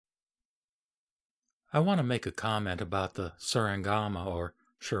I want to make a comment about the Surangama or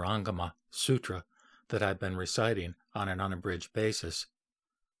Surangama Sutra that I've been reciting on an unabridged basis,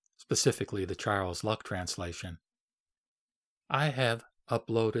 specifically the Charles Luck translation. I have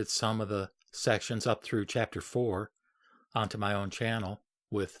uploaded some of the sections up through chapter 4 onto my own channel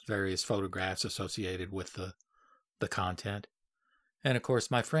with various photographs associated with the content. And of course,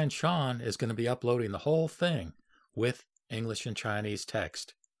 my friend Sean is going to be uploading the whole thing with English and Chinese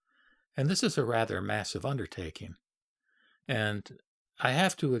text. And this is a rather massive undertaking. And I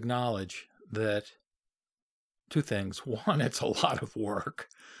have to acknowledge that two things. One, it's a lot of work,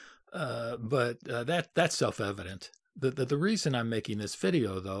 but that's self-evident. The reason I'm making this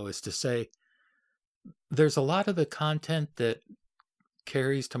video, though, is to say there's a lot of the content that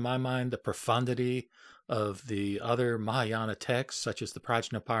carries, to my mind, the profundity of the other Mahayana texts, such as the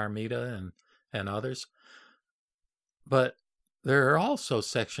Prajnaparamita and others. But there are also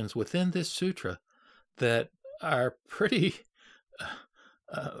sections within this sutra that are pretty,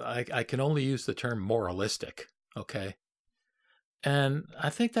 I can only use the term moralistic, okay? And I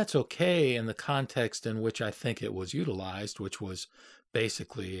think that's okay in the context in which I think it was utilized, which was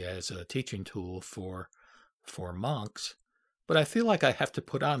basically as a teaching tool for monks. But I feel like I have to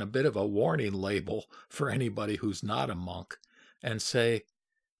put on a bit of a warning label for anybody who's not a monk and say,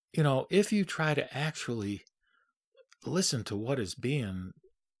 you know, if you try to actually listen to what is being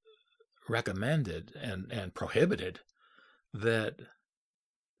recommended and prohibited, that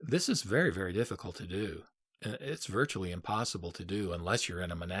this is very, very difficult to do. It's virtually impossible to do unless you're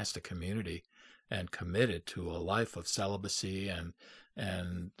in a monastic community and committed to a life of celibacy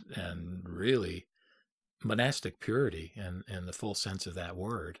and really monastic purity in the full sense of that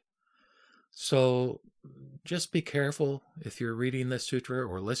word. So just be careful if you're reading this sutra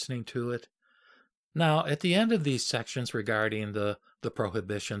or listening to it. Now, at the end of these sections regarding the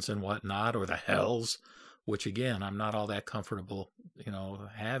prohibitions and whatnot, or the hells, which again, I'm not all that comfortable,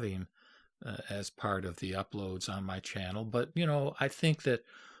 having as part of the uploads on my channel. But, I think that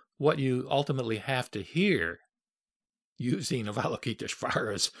what you ultimately have to hear using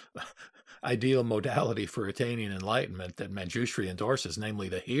Avalokiteshvara's ideal modality for attaining enlightenment that Manjushri endorses, namely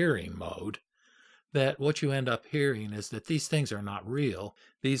the hearing mode, that what you end up hearing is that these things are not real.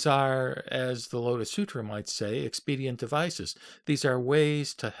 These are, as the Lotus Sutra might say, expedient devices. These are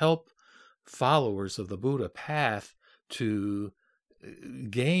ways to help followers of the Buddha path to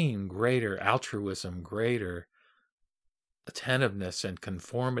gain greater altruism, greater attentiveness and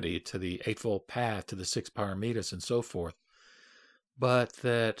conformity to the Eightfold Path, to the six paramitas and so forth. But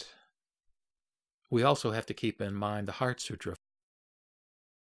that we also have to keep in mind the Heart Sutra.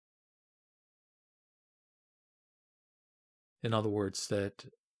 In other words, that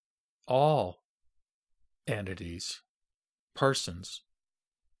all entities, persons,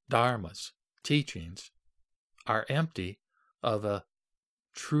 dharmas, teachings are empty of a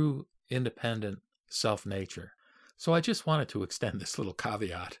true independent self-nature. So I just wanted to extend this little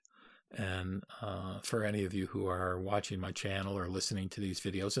caveat. And for any of you who are watching my channel or listening to these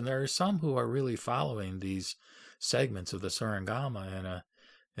videos, and there are some who are really following these segments of the Surangama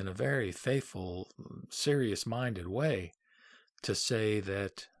in a very faithful, serious-minded way, to say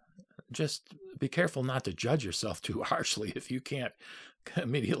that just be careful not to judge yourself too harshly if you can't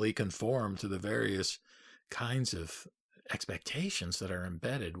immediately conform to the various kinds of expectations that are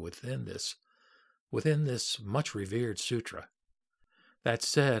embedded within this much revered sutra. That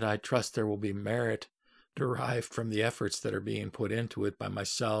said, I trust there will be merit derived from the efforts that are being put into it by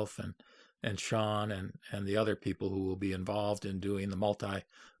myself and Sean and the other people who will be involved in doing the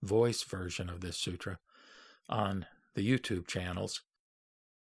multi-voice version of this sutra on the YouTube channels.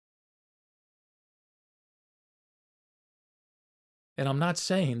 And I'm not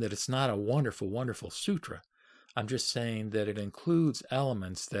saying that it's not a wonderful, wonderful sutra. I'm just saying that it includes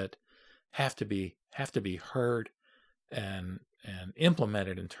elements that have to be heard and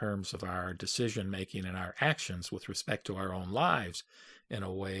implemented in terms of our decision making and our actions with respect to our own lives in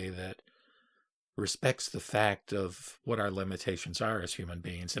a way that respects the fact of what our limitations are as human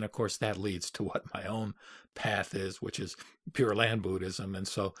beings. And of course, that leads to what my own path is, which is Pure Land Buddhism. And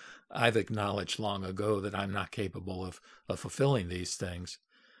so I've acknowledged long ago that I'm not capable of fulfilling these things.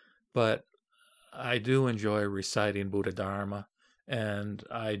 But I do enjoy reciting Buddha Dharma, and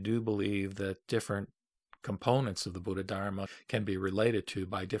I do believe that different components of the Buddha Dharma can be related to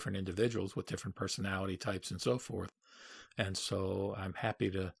by different individuals with different personality types and so forth. And so I'm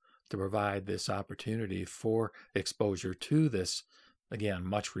happy to provide this opportunity for exposure to this, again,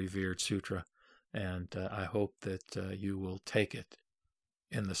 much revered sutra. And I hope that you will take it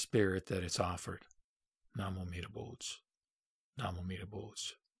in the spirit that it's offered. Namo Mita Boots. Namo Mita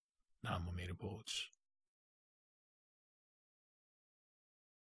Boots. Namo Mita Boots.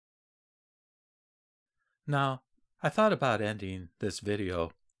 Now, I thought about ending this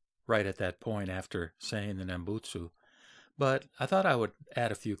video right at that point after saying the Nembutsu, but I thought I would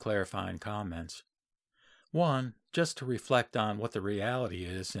add a few clarifying comments. One, just to reflect on what the reality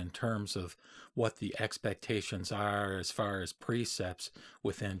is in terms of what the expectations are as far as precepts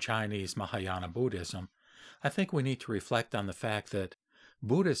within Chinese Mahayana Buddhism. I think we need to reflect on the fact that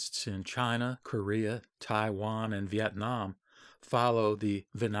Buddhists in China, Korea, Taiwan, and Vietnam follow the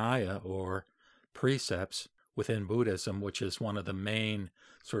Vinaya, or precepts within Buddhism, which is one of the main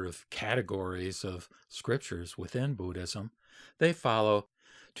sort of categories of scriptures within Buddhism. They follow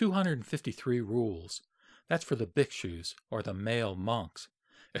 253 rules. That's for the bhikshus, or the male monks.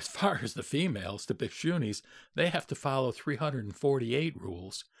 As far as the females, the bhikshunis, they have to follow 348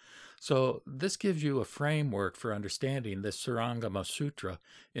 rules. So this gives you a framework for understanding this Surangama Sutra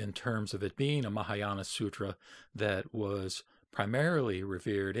in terms of it being a Mahayana sutra that was primarily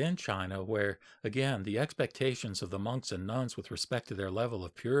revered in China, where, again, the expectations of the monks and nuns with respect to their level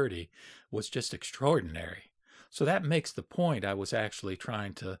of purity was just extraordinary. So that makes the point I was actually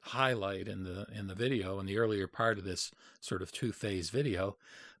trying to highlight in the video, in the earlier part of this sort of two-phase video.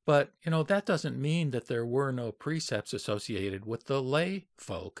 But, that doesn't mean that there were no precepts associated with the lay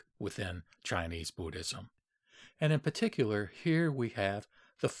folk within Chinese Buddhism. And in particular, here we have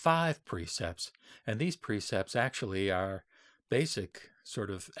the 5 precepts. And these precepts actually are basic sort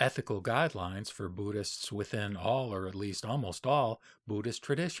of ethical guidelines for Buddhists within all, or at least almost all, Buddhist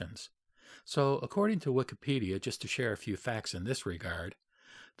traditions. So, according to Wikipedia, just to share a few facts in this regard,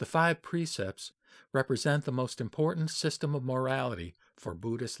 the 5 precepts represent the most important system of morality for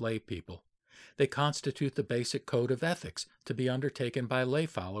Buddhist lay people. They constitute the basic code of ethics to be undertaken by lay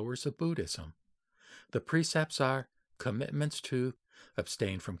followers of Buddhism. The precepts are commitments to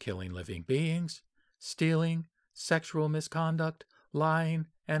abstain from killing living beings, stealing, sexual misconduct, lying,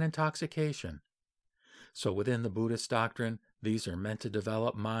 and intoxication. So within the Buddhist doctrine, these are meant to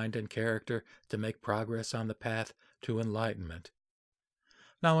develop mind and character to make progress on the path to enlightenment.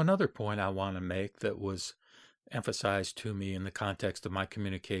 Now, another point I want to make that was emphasized to me in the context of my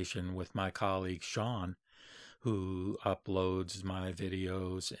communication with my colleague Sean, who uploads my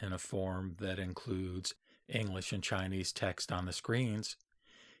videos in a form that includes English and Chinese text on the screens,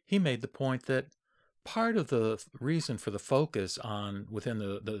 he made the point that part of the reason for the focus on within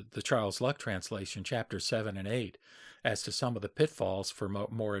the Charles Luck translation, chapters 7 and 8, as to some of the pitfalls for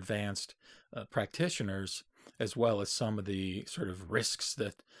more advanced practitioners, as well as some of the sort of risks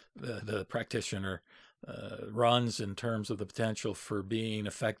that the practitioner runs in terms of the potential for being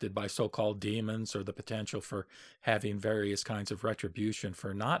affected by so-called demons, or the potential for having various kinds of retribution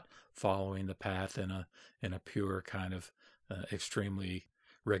for not following the path in a pure kind of extremely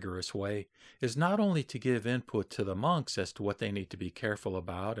rigorous way, is not only to give input to the monks as to what they need to be careful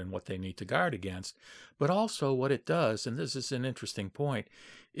about and what they need to guard against, but also what it does, and this is an interesting point,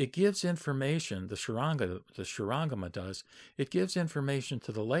 it gives information, the Surangama does, it gives information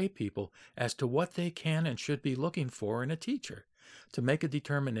to the lay people as to what they can and should be looking for in a teacher, to make a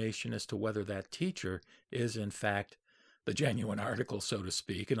determination as to whether that teacher is in fact the genuine article, so to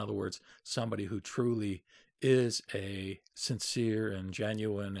speak. In other words, somebody who truly is a sincere and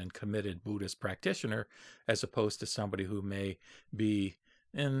genuine and committed Buddhist practitioner, as opposed to somebody who may be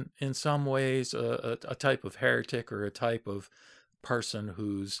in some ways a type of heretic, or a type of person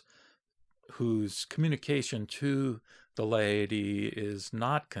whose communication to the laity is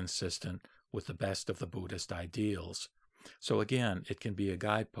not consistent with the best of the Buddhist ideals. So again, it can be a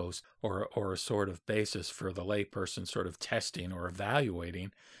guidepost or a sort of basis for the layperson sort of testing or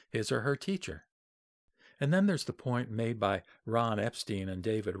evaluating his or her teacher. And then there's the point made by Ron Epstein and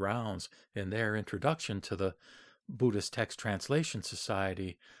David Rounds in their introduction to the Buddhist Text Translation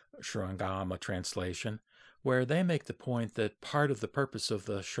Society Surangama translation, where they make the point that part of the purpose of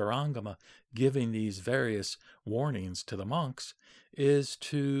the Surangama giving these various warnings to the monks is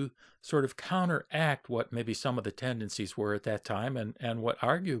to sort of counteract what maybe some of the tendencies were at that time, and what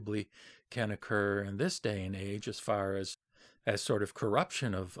arguably can occur in this day and age as far as sort of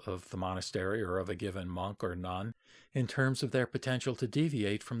corruption of the monastery or of a given monk or nun in terms of their potential to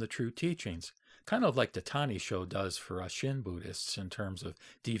deviate from the true teachings. Kind of like the Tani Sho does for us Shin Buddhists in terms of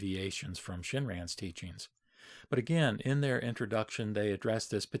deviations from Shinran's teachings. But again, in their introduction, they address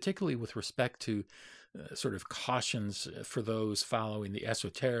this, particularly with respect to sort of cautions for those following the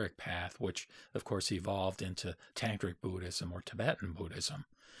esoteric path, which of course evolved into Tantric Buddhism or Tibetan Buddhism.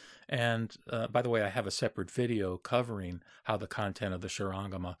 And by the way, I have a separate video covering how the content of the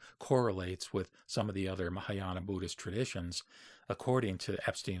Surangama correlates with some of the other Mahayana Buddhist traditions, according to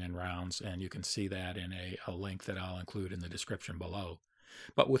Epstein and Rounds, and you can see that in a link that I'll include in the description below.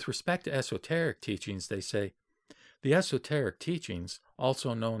 But with respect to esoteric teachings, they say, the esoteric teachings,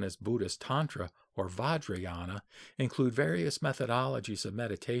 also known as Buddhist Tantra or Vajrayana, include various methodologies of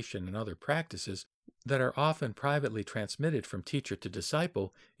meditation and other practices that are often privately transmitted from teacher to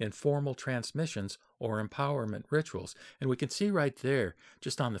disciple in formal transmissions or empowerment rituals. And we can see right there,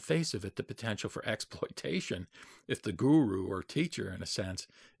 just on the face of it, the potential for exploitation if the guru or teacher, in a sense,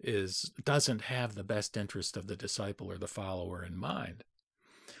 doesn't have the best interest of the disciple or the follower in mind.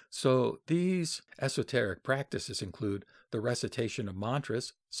 So these esoteric practices include the recitation of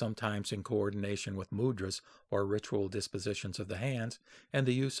mantras, sometimes in coordination with mudras or ritual dispositions of the hands, and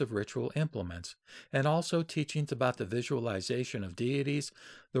the use of ritual implements, and also teachings about the visualization of deities,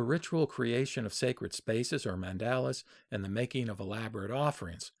 the ritual creation of sacred spaces or mandalas, and the making of elaborate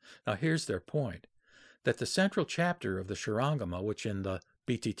offerings. Now here's their point, that the central chapter of the Surangama, which in the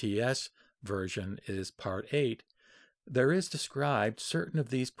BTTS version is Part 8, there is described certain of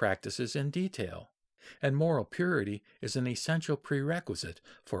these practices in detail, and moral purity is an essential prerequisite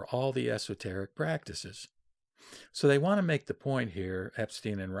for all the esoteric practices. So they want to make the point here,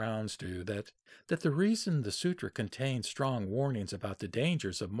 Epstein and Rounds do, that the reason the sutra contains strong warnings about the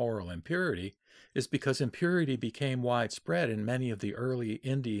dangers of moral impurity is because impurity became widespread in many of the early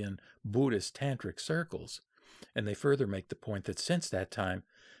Indian Buddhist tantric circles. And they further make the point that since that time,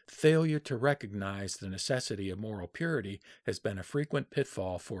 failure to recognize the necessity of moral purity has been a frequent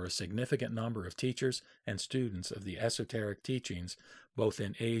pitfall for a significant number of teachers and students of the esoteric teachings, both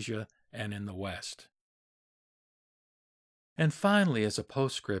in Asia and in the West. And finally, as a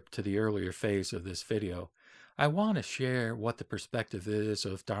postscript to the earlier phase of this video, I want to share what the perspective is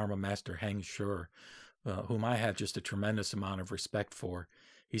of Dharma Master Heng Shure, whom I have just a tremendous amount of respect for.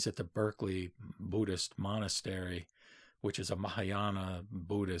 He's at the Berkeley Buddhist Monastery, which is a Mahayana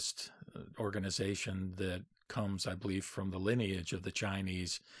Buddhist organization that comes, I believe, from the lineage of the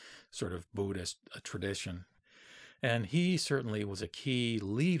Chinese sort of Buddhist tradition. And he certainly was a key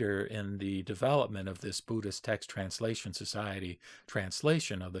leader in the development of this Buddhist Text Translation Society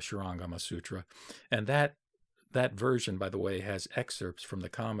translation of the Surangama Sutra. And that version, by the way, has excerpts from the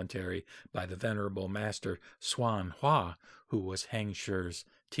commentary by the Venerable Master Xuan Hua, who was Heng Shure's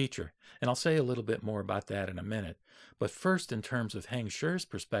teacher. And I'll say a little bit more about that in a minute. But first, in terms of Heng Shure's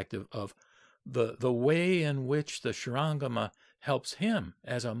perspective of the way in which the Surangama helps him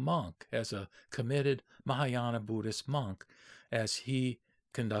as a monk, as a committed Mahayana Buddhist monk, as he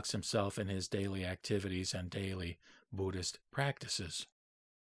conducts himself in his daily activities and daily Buddhist practices.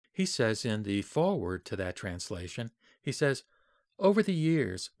 He says in the foreword to that translation, he says, "Over the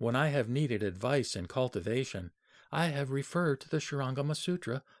years, when I have needed advice in cultivation, I have referred to the Surangama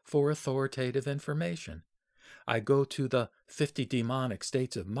Sutra for authoritative information. I go to the 50 demonic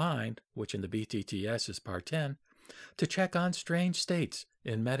states of mind, which in the BTTS is Part 10, to check on strange states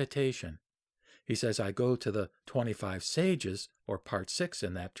in meditation." He says, "I go to the 25 sages, or Part 6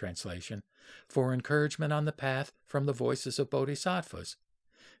 in that translation, for encouragement on the path from the voices of bodhisattvas."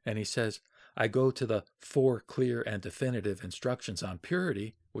 And he says, "I go to the 4 clear and definitive instructions on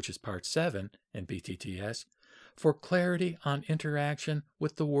purity, which is Part 7 in BTTS, for clarity on interaction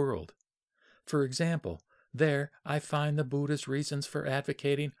with the world. For example, there I find the Buddha's reasons for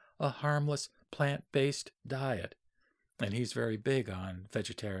advocating a harmless plant-based diet." And he's very big on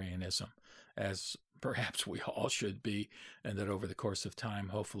vegetarianism, as perhaps we all should be, and that over the course of time,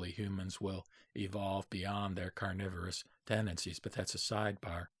 hopefully humans will evolve beyond their carnivorous tendencies, but that's a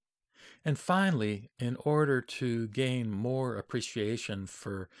sidebar. And finally, in order to gain more appreciation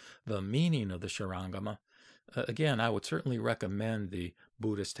for the meaning of the Surangama, again, I would certainly recommend the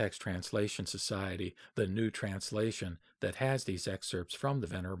Buddhist Text Translation Society, the new translation that has these excerpts from the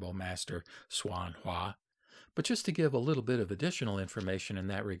Venerable Master Xuan Hua. But just to give a little bit of additional information in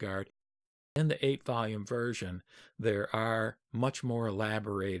that regard, in the 8-volume version, there are much more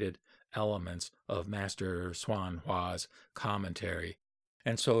elaborated elements of Master Xuan Hua's commentary.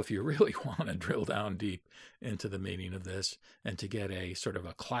 And so if you really want to drill down deep into the meaning of this and to get a sort of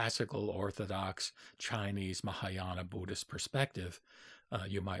a classical Orthodox Chinese Mahayana Buddhist perspective,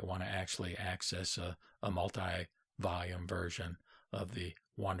 you might want to actually access a multi-volume version of the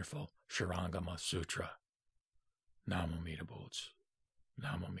wonderful Surangama Sutra. Namo Mita Boots.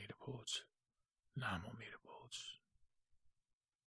 Namo Mita Boots. Namo Mita Boots.